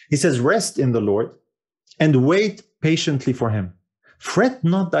 9. He says, rest in the Lord and wait patiently for him. Fret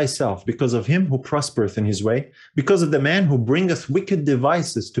not thyself because of him who prospereth in his way, because of the man who bringeth wicked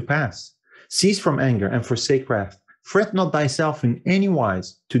devices to pass. Cease from anger and forsake wrath. Fret not thyself in any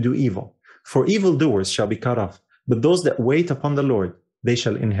wise to do evil, for evildoers shall be cut off, but those that wait upon the Lord, they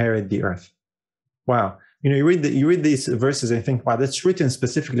shall inherit the earth. Wow. You read these verses and you think, wow, that's written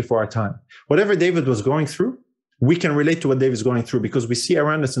specifically for our time. Whatever David was going through, we can relate to what David's going through because we see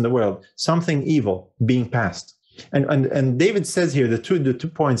around us in the world something evil being passed. And David says here, the two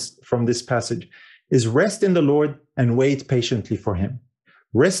points from this passage is rest in the Lord and wait patiently for him.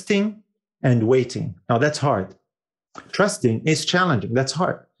 Resting and waiting. Now that's hard. Trusting is challenging. That's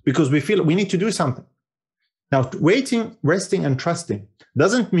hard because we feel we need to do something. Now, waiting, resting, and trusting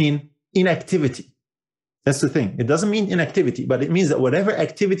doesn't mean inactivity. That's the thing. It doesn't mean inactivity, but it means that whatever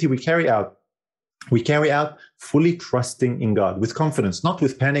activity we carry out fully trusting in God with confidence, not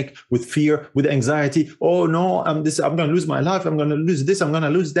with panic, with fear, with anxiety. Oh no, I'm going to lose my life. I'm going to lose this. I'm going to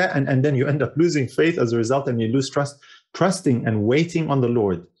lose that. And then you end up losing faith as a result and you lose trust. Trusting and waiting on the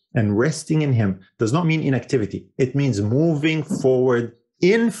Lord and resting in him does not mean inactivity. It means moving forward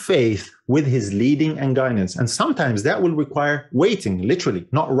in faith with his leading and guidance. And sometimes that will require waiting, literally,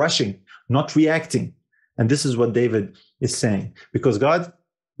 not rushing, not reacting. And this is what David is saying, because God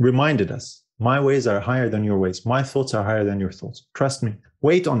reminded us, my ways are higher than your ways. My thoughts are higher than your thoughts. Trust me.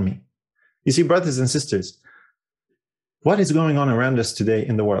 Wait on me. You see, brothers and sisters, what is going on around us today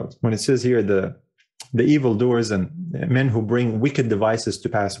in the world? When it says here, the the evildoers and men who bring wicked devices to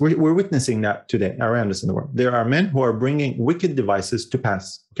pass. We're witnessing that today around us in the world. There are men who are bringing wicked devices to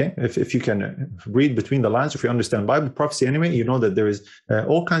pass. Okay, if you can read between the lines, if you understand Bible prophecy anyway, you know that there is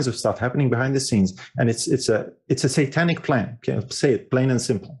all kinds of stuff happening behind the scenes, and it's a satanic plan. Okay, I'll say it plain and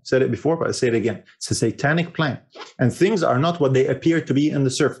simple. Said it before, but I'll say it again. It's a satanic plan, and things are not what they appear to be in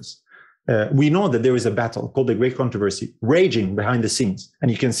the surface. We know that there is a battle called the Great Controversy raging behind the scenes,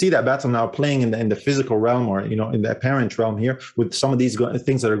 and you can see that battle now playing in the physical realm, or in the apparent realm here, with some of these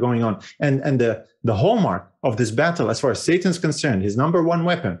things that are going on. And the hallmark of this battle, as far as Satan's concerned, his number one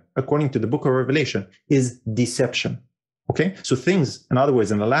weapon, according to the Book of Revelation, is deception. Okay, so things, in other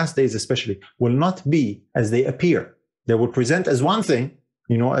words, in the last days especially, will not be as they appear. They will present as one thing.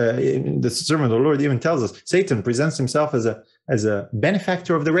 The servant of the Lord even tells us Satan presents himself as a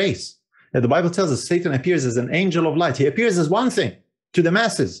benefactor of the race. The Bible tells us Satan appears as an angel of light. He appears as one thing to the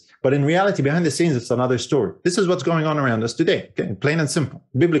masses, but in reality, behind the scenes, it's another story. This is what's going on around us today, okay? Plain and simple,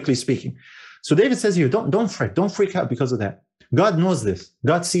 biblically speaking. So David says here, don't fret, don't freak out because of that. God knows this,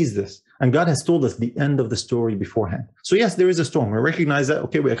 God sees this, and God has told us the end of the story beforehand. So yes, there is a storm. We recognize that,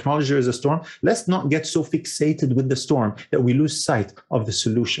 okay, we acknowledge there is a storm. Let's not get so fixated with the storm that we lose sight of the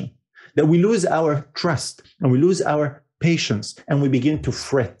solution, that we lose our trust, and we lose our patience, and we begin to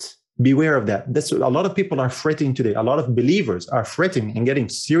fret. Beware of that. That's a lot of people are fretting today. A lot of believers are fretting and getting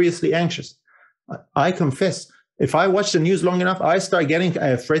seriously anxious. I confess, if I watch the news long enough, I start getting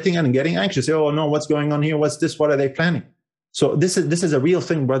fretting and getting anxious. Oh no, what's going on here? What's this? What are they planning? So this is a real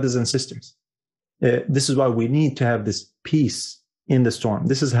thing, brothers and sisters. This is why we need to have this peace in the storm.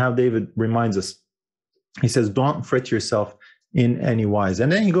 This is how David reminds us. He says, "Don't fret yourself in any wise." And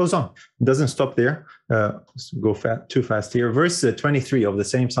then he goes on. It doesn't stop there. Let's go too fast here. Verse 23 of the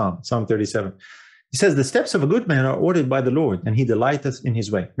same Psalm, Psalm 37. He says, "The steps of a good man are ordered by the Lord, and he delighteth in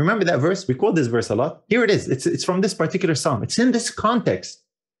his way." Remember that verse? We quote this verse a lot. Here it is. It's from this particular Psalm. It's in this context.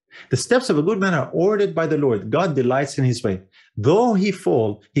 The steps of a good man are ordered by the Lord. God delights in his way. Though he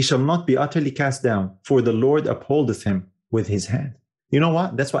fall, he shall not be utterly cast down, for the Lord upholdeth him with his hand. You know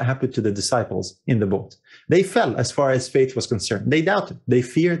what? That's what happened to the disciples in the boat. They fell as far as faith was concerned. They doubted, they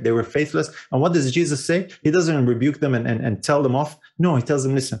feared, they were faithless. And what does Jesus say? He doesn't rebuke them and tell them off. No, he tells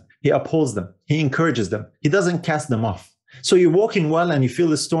them, listen, he upholds them. He encourages them. He doesn't cast them off. So you're walking well and you feel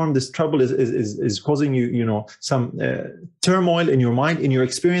the storm, this trouble is causing you, some turmoil in your mind, in your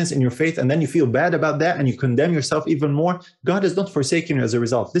experience, in your faith, and then you feel bad about that and you condemn yourself even more. God has not forsaken you as a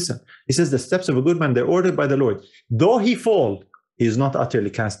result. Listen, he says the steps of a good man, they're ordered by the Lord. Though he fall, he is not utterly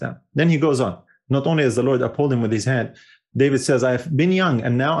cast down. Then he goes on. Not only has the Lord uphold him with his hand, David says, I have been young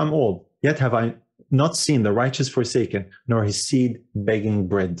and now I'm old, yet have I not seen the righteous forsaken, nor his seed begging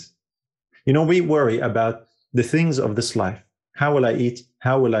bread. We worry about the things of this life. How will I eat?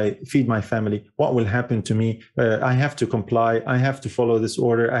 How will I feed my family? What will happen to me? I have to comply. I have to follow this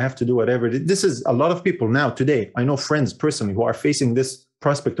order. I have to do whatever. This is a lot of people now today. I know friends personally who are facing this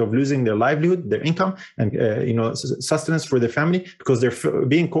prospect of losing their livelihood, their income, and sustenance for their family because they're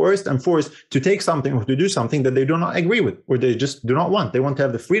being coerced and forced to take something or to do something that they do not agree with, or they just do not want. They want to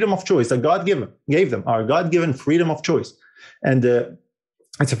have the freedom of choice that God gave them, our God-given freedom of choice. And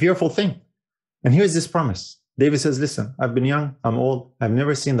it's a fearful thing. And here's this promise. David says, listen, I've been young, I'm old, I've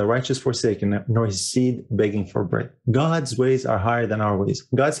never seen the righteous forsaken, nor his seed begging for bread. God's ways are higher than our ways.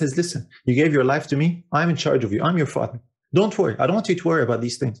 God says, listen, you gave your life to me, I'm in charge of you, I'm your father. Don't worry, I don't want you to worry about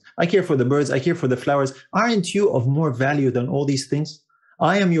these things. I care for the birds, I care for the flowers. Aren't you of more value than all these things?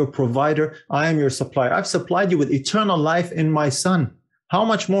 I am your provider, I am your supplier. I've supplied you with eternal life in my Son. How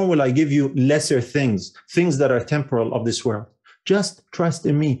much more will I give you lesser things, things that are temporal of this world? Just trust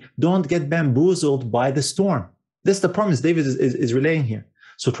in me. Don't get bamboozled by the storm. That's the promise David is relaying here.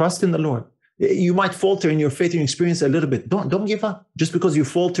 So trust in the Lord. You might falter in your faith and your experience a little bit. Don't give up. Just because you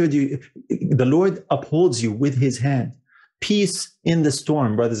faltered, the Lord upholds you with his hand. Peace in the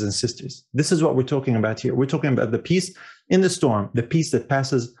storm, brothers and sisters. This is what we're talking about here. We're talking about the peace in the storm, the peace that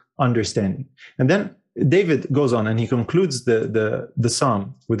passes understanding. And then David goes on and he concludes the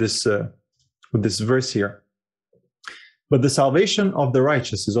psalm with this verse here. But the salvation of the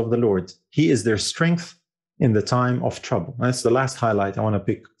righteous is of the Lord. He is their strength in the time of trouble. That's the last highlight I want to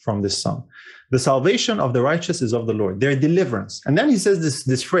pick from this psalm. The salvation of the righteous is of the Lord, their deliverance. And then he says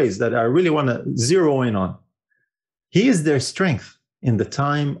this phrase that I really want to zero in on. He is their strength in the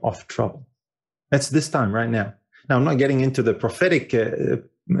time of trouble. That's this time right now. Now, I'm not getting into the prophetic,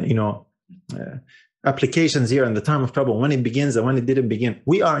 applications here in the time of trouble, when it begins and when it didn't begin.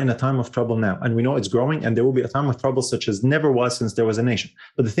 We are in a time of trouble now, and we know it's growing, and there will be a time of trouble such as never was since there was a nation.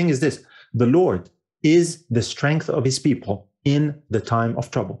 But the thing is this, the Lord is the strength of his people in the time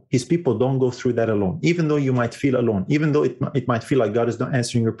of trouble. His people don't go through that alone. Even though you might feel alone, even though it might feel like God is not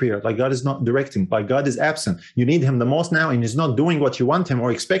answering your prayer, like God is not directing, like God is absent. You need him the most now, and he's not doing what you want him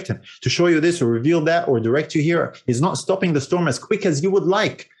or expect him to show you this or reveal that or direct you here. He's not stopping the storm as quick as you would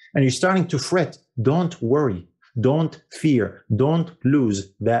like, and you're starting to fret. Don't worry. Don't fear. Don't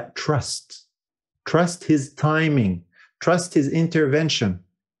lose that trust. Trust his timing. Trust his intervention.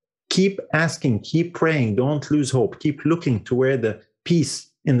 Keep asking, keep praying, don't lose hope. Keep looking to where the peace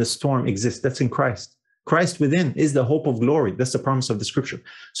in the storm exists. That's in Christ. Christ within is the hope of glory. That's the promise of the scripture.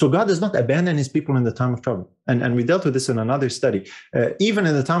 So God does not abandon his people in the time of trouble. And we dealt with this in another study. Even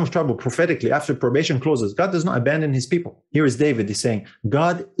in the time of trouble, prophetically, after probation closes, God does not abandon his people. Here is David, he's saying,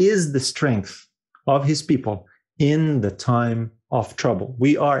 God is the strength of his people in the time of trouble.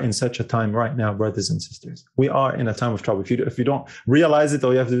 We are in such a time right now, brothers and sisters. We are in a time of trouble. If you don't realize it,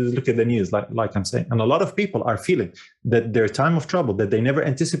 all you have to do is look at the news, like I'm saying. And a lot of people are feeling that their time of trouble that they never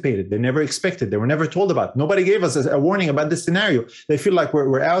anticipated, they never expected, they were never told about. Nobody gave us a warning about this scenario. They feel like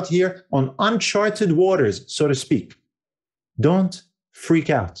we're out here on uncharted waters, so to speak. Don't freak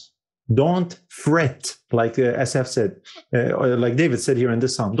out. Don't fret, like SF said, or like David said here in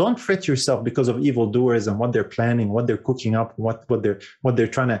this psalm. Don't fret yourself because of evildoers and what they're planning, what they're cooking up, what they're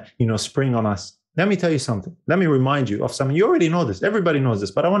trying to spring on us. Let me tell you something. Let me remind you of something. You already know this. Everybody knows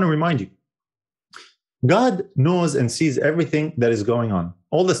this, but I want to remind you. God knows and sees everything that is going on,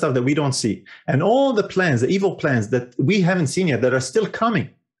 all the stuff that we don't see, and all the plans, the evil plans that we haven't seen yet that are still coming.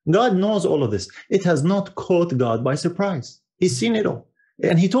 God knows all of this. It has not caught God by surprise. He's seen it all.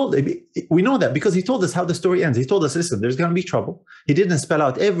 And we know that because he told us how the story ends. He told us, listen, there's going to be trouble. He didn't spell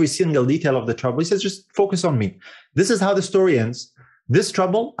out every single detail of the trouble. He says, just focus on me. This is how the story ends. This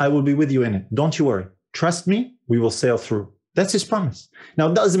trouble, I will be with you in it. Don't you worry. Trust me, we will sail through. That's his promise. Now,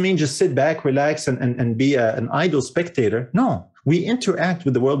 it doesn't mean just sit back, relax, and be an idle spectator. No, we interact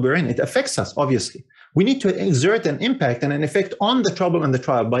with the world we're in. It affects us, obviously. We need to exert an impact and an effect on the trouble and the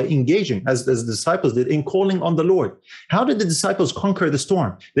trial by engaging, as the disciples did, in calling on the Lord. How did the disciples conquer the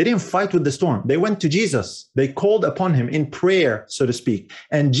storm? They didn't fight with the storm. They went to Jesus. They called upon him in prayer, so to speak.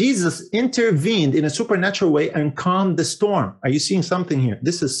 And Jesus intervened in a supernatural way and calmed the storm. Are you seeing something here?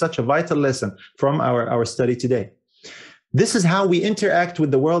 This is such a vital lesson from our study today. This is how we interact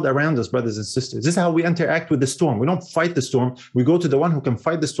with the world around us, brothers and sisters. This is how we interact with the storm. We don't fight the storm. We go to the one who can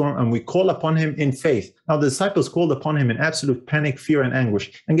fight the storm and we call upon him in faith. Now, the disciples called upon him in absolute panic, fear, and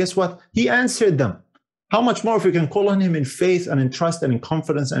anguish. And guess what? He answered them. How much more if we can call on him in faith and in trust and in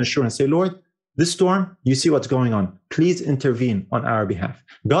confidence and assurance? Say, Lord, this storm, you see what's going on. Please intervene on our behalf.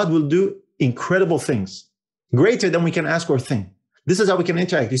 God will do incredible things, greater than we can ask or think. This is how we can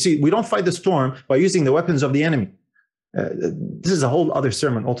interact. You see, we don't fight the storm by using the weapons of the enemy. This is a whole other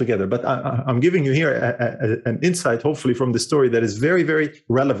sermon altogether, but I'm giving you here an insight, hopefully, from the story that is very, very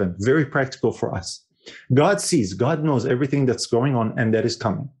relevant, very practical for us. God sees, God knows everything that's going on and that is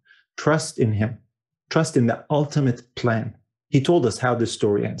coming. Trust in him. Trust in the ultimate plan. He told us how this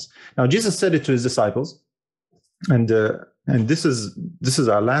story ends. Now, Jesus said it to his disciples, and this is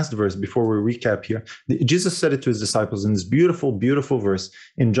our last verse before we recap here. Jesus said it to his disciples in this beautiful, beautiful verse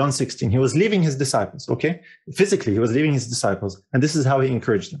in John 16. He was leaving his disciples, okay? Physically, he was leaving his disciples, and this is how he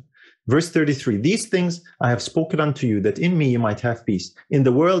encouraged them. Verse 33, these things I have spoken unto you, that in me you might have peace. In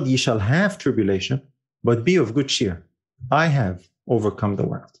the world ye shall have tribulation, but be of good cheer. I have overcome the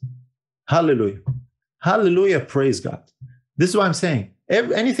world. Hallelujah. Hallelujah, praise God. This is what I'm saying.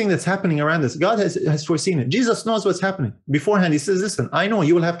 Anything that's happening around us, God has foreseen it. Jesus knows what's happening. Beforehand, he says, listen, I know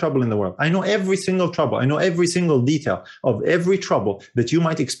you will have trouble in the world. I know every single trouble. I know every single detail of every trouble that you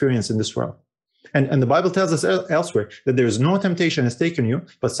might experience in this world. And the Bible tells us elsewhere that there is no temptation has taken you,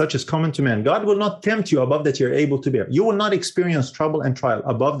 but such is common to man. God will not tempt you above that you're able to bear. You will not experience trouble and trial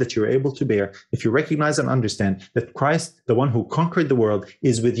above that you're able to bear if you recognize and understand that Christ, the one who conquered the world,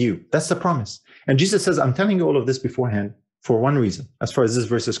 is with you. That's the promise. And Jesus says, I'm telling you all of this beforehand for one reason, as far as this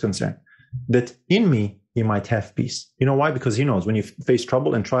verse is concerned, that in me you might have peace. You know why? Because he knows when you face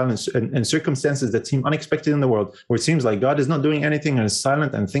trouble and trial and circumstances that seem unexpected in the world, where it seems like God is not doing anything and is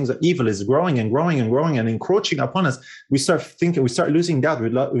silent and things that evil is growing and growing and growing and encroaching upon us, we start thinking, we start losing doubt,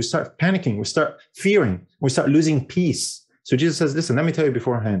 we start panicking, we start fearing, we start losing peace. So Jesus says, listen, let me tell you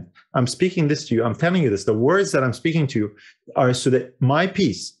beforehand, I'm speaking this to you, I'm telling you this, the words that I'm speaking to you are so that my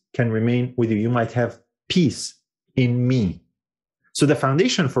peace can remain with you. You might have peace in me. So the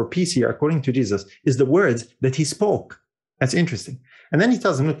foundation for peace here, according to Jesus, is the words that he spoke. That's interesting. And then he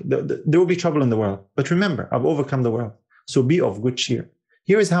tells them, look, there will be trouble in the world, but remember, I've overcome the world. So be of good cheer.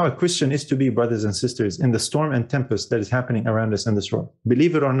 Here is how a Christian is to be, brothers and sisters, in the storm and tempest that is happening around us in this world.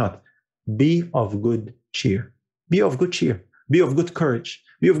 Believe it or not, be of good cheer. Be of good cheer. Be of good courage.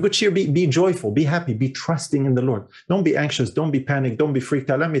 Be of good cheer. Be joyful. Be happy. Be trusting in the Lord. Don't be anxious. Don't be panicked. Don't be freaked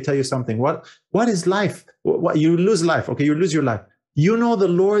out. Let me tell you something. What is life? You lose life. Okay, you lose your life. You know the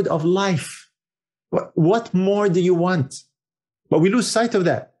Lord of life. What more do you want? But we lose sight of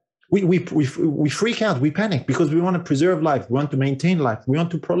that. We freak out, we panic because we want to preserve life, we want to maintain life, we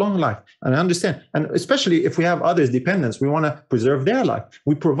want to prolong life. And I understand, and especially if we have others' dependents, we want to preserve their life.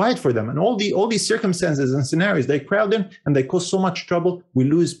 We provide for them, and all these circumstances and scenarios, they crowd in and they cause so much trouble. We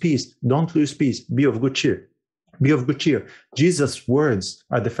lose peace. Don't lose peace. Be of good cheer. Be of good cheer. Jesus' words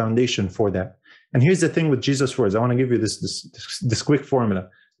are the foundation for that. And here's the thing with Jesus' words. I want to give you this quick formula.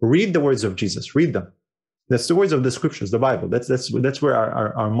 Read the words of Jesus. Read them. That's the words of the scriptures, the Bible. That's where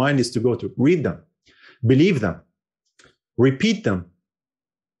our mind is to go to. Read them, believe them, repeat them,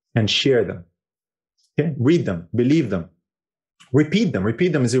 and share them. Okay? Read them, believe them, repeat them.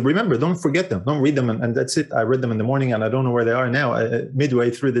 Repeat them. Remember, don't forget them. Don't read them and that's it. I read them in the morning and I don't know where they are now,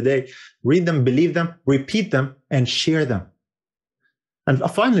 midway through the day. Read them, believe them, repeat them, and share them. And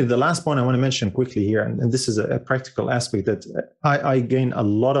finally, the last point I want to mention quickly here, and this is a practical aspect that I gain a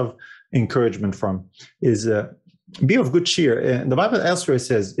lot of encouragement from, is be of good cheer. The Bible elsewhere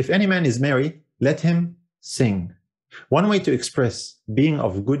says, if any man is merry, let him sing. One way to express being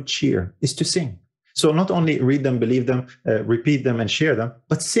of good cheer is to sing. So not only read them, believe them, repeat them, and share them,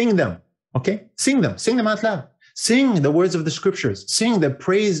 but sing them. Okay? Sing them out loud. Sing the words of the scriptures. Sing the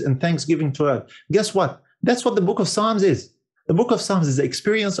praise and thanksgiving to God. Guess what? That's what the book of Psalms is. The book of Psalms is the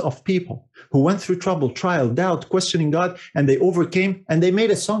experience of people who went through trouble, trial, doubt, questioning God, and they overcame, and they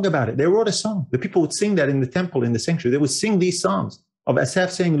made a song about it. They wrote a song. The people would sing that in the temple, in the sanctuary. They would sing these psalms of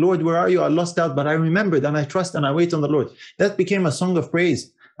Asaph saying, Lord, where are you? I lost out, but I remembered, and I trust, and I wait on the Lord. That became a song of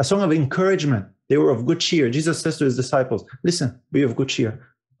praise, a song of encouragement. They were of good cheer. Jesus says to his disciples, listen, be of good cheer.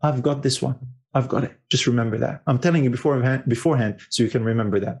 I've got this one. I've got it. Just remember that. I'm telling you beforehand so you can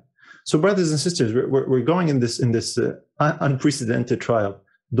remember that. So brothers and sisters, we're going in this unprecedented trial.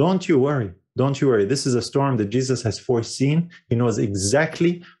 Don't you worry. Don't you worry. This is a storm that Jesus has foreseen. He knows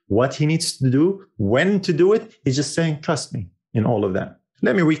exactly what he needs to do, when to do it. He's just saying, trust me in all of that.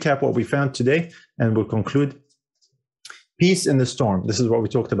 Let me recap what we found today and we'll conclude. Peace in the storm. This is what we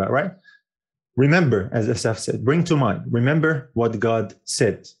talked about, right? Remember, as Asaf said, bring to mind, remember what God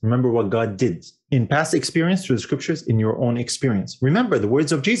said. Remember what God did in past experience through the scriptures, in your own experience. Remember the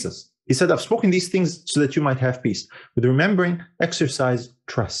words of Jesus. He said, I've spoken these things so that you might have peace. With remembering, exercise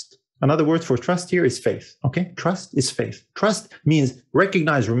trust. Another word for trust here is faith. Okay? Trust is faith. Trust means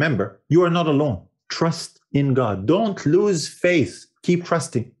recognize, remember, you are not alone. Trust in God. Don't lose faith. Keep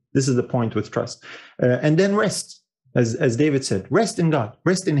trusting. This is the point with trust. And then rest. As David said, rest in God,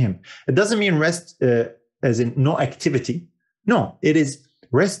 rest in him. It doesn't mean rest as in no activity. No, it is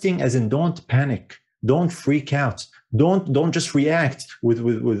resting as in don't panic, don't freak out, don't just react with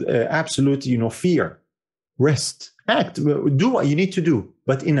absolute fear. Rest, act, do what you need to do,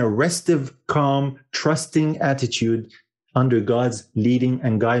 but in a restive, calm, trusting attitude under God's leading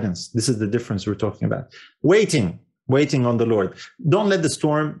and guidance. This is the difference we're talking about. Waiting on the Lord. Don't let the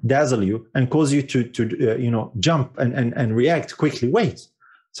storm dazzle you and cause you to jump and react quickly. Wait.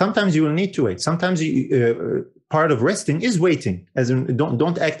 Sometimes you will need to wait. Sometimes part of resting is waiting. As in,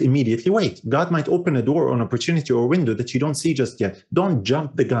 don't act immediately. Wait. God might open a door or an opportunity or a window that you don't see just yet. Don't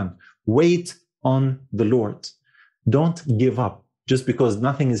jump the gun. Wait on the Lord. Don't give up just because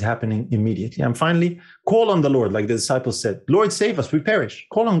nothing is happening immediately. And finally, call on the Lord, like the disciples said. Lord, save us. We perish.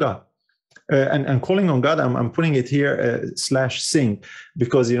 Call on God. And calling on God, I'm putting it here /sing,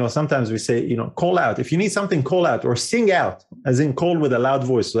 because sometimes we say call out. If you need something, call out, or sing out, as in call with a loud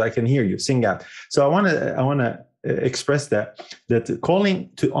voice so I can hear you. Sing out. So I want to express that calling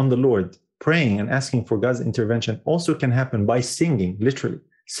on the Lord, praying and asking for God's intervention also can happen by singing. Literally,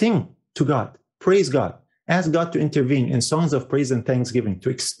 sing to God, praise God, ask God to intervene in songs of praise and thanksgiving to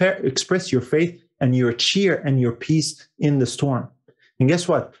express your faith and your cheer and your peace in the storm. And guess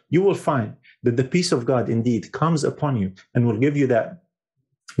what? You will find that the peace of God indeed comes upon you and will give you that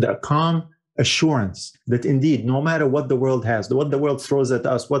calm assurance that indeed, no matter what the world has, what the world throws at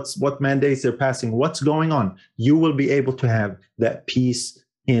us, what mandates they're passing, what's going on, you will be able to have that peace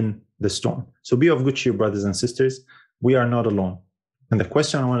in the storm. So be of good cheer, brothers and sisters. We are not alone. And the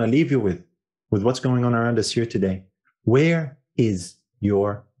question I want to leave you with what's going on around us here today, where is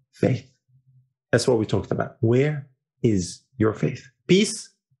your faith? That's what we talked about. Where is your faith? Peace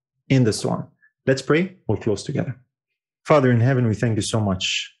in the storm. Let's pray. We'll close together. Father in heaven, we thank you so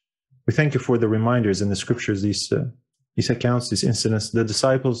much. We thank you for the reminders in the scriptures, these accounts, these incidents, the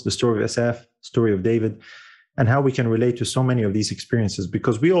disciples, the story of Asaph, story of David. and how we can relate to so many of these experiences,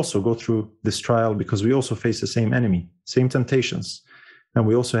 because we also go through this trial, because we also face the same enemy, same temptations, and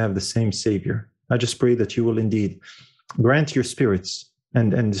we also have the same Savior. I just pray that you will indeed grant your spirits,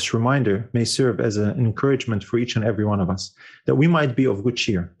 and this reminder may serve as an encouragement for each and every one of us, that we might be of good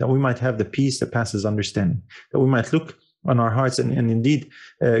cheer, that we might have the peace that passes understanding, that we might look on our hearts and indeed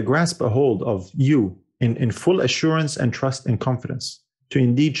grasp a hold of you in full assurance and trust and confidence, to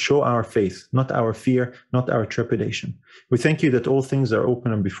indeed show our faith, not our fear, not our trepidation. We thank you that all things are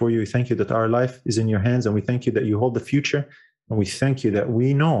open and before you. We thank you that our life is in your hands, and we thank you that you hold the future, and we thank you that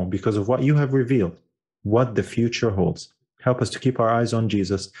we know, because of what you have revealed, what the future holds. Help us to keep our eyes on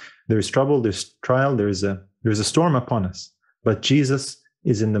Jesus. There is trouble, there's trial, there's a storm upon us, but Jesus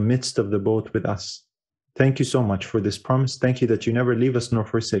is in the midst of the boat with us. Thank you so much for this promise. Thank you that you never leave us nor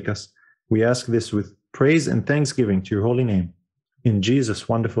forsake us. We ask this with praise and thanksgiving to your holy name. In Jesus'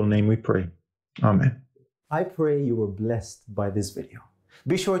 wonderful name we pray. Amen. I pray you were blessed by this video.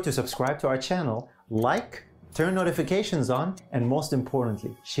 Be sure to subscribe to our channel, like, turn notifications on, and most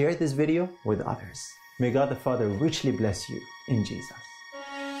importantly, share this video with others. May God the Father richly bless you in Jesus.